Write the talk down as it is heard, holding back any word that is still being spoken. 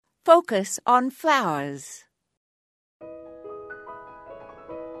Focus on flowers.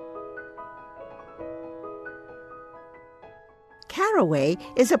 Caraway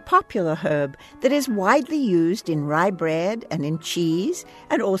is a popular herb that is widely used in rye bread and in cheese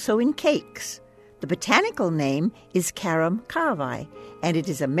and also in cakes. The botanical name is Carum carvi, and it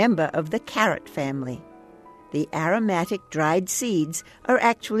is a member of the carrot family. The aromatic dried seeds are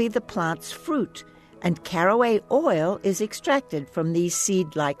actually the plant's fruit, and caraway oil is extracted from these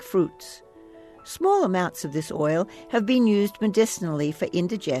seed-like fruits. Small amounts of this oil have been used medicinally for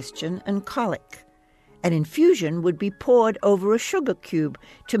indigestion and colic. An infusion would be poured over a sugar cube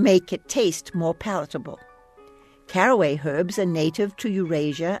to make it taste more palatable. Caraway herbs are native to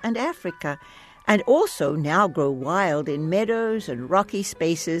Eurasia and Africa, and also now grow wild in meadows and rocky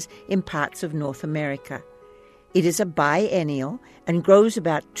spaces in parts of North America. It is a biennial and grows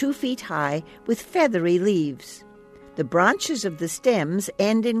about 2 feet high with feathery leaves. The branches of the stems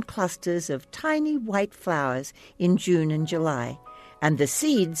end in clusters of tiny white flowers in June and July, and the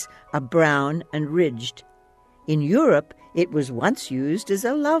seeds are brown and ridged. In Europe, it was once used as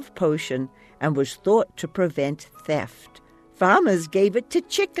a love potion and was thought to prevent theft. Farmers gave it to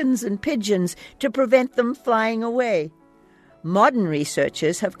chickens and pigeons to prevent them flying away. Modern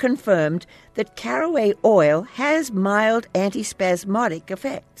researchers have confirmed that caraway oil has mild antispasmodic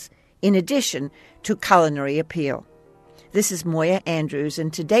effects, in addition to culinary appeal. This is Moya Andrews,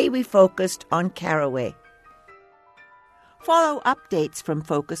 and today we focused on caraway. Follow updates from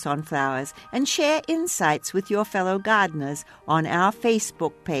Focus on Flowers and share insights with your fellow gardeners on our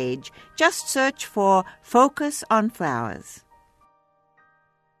Facebook page. Just search for Focus on Flowers.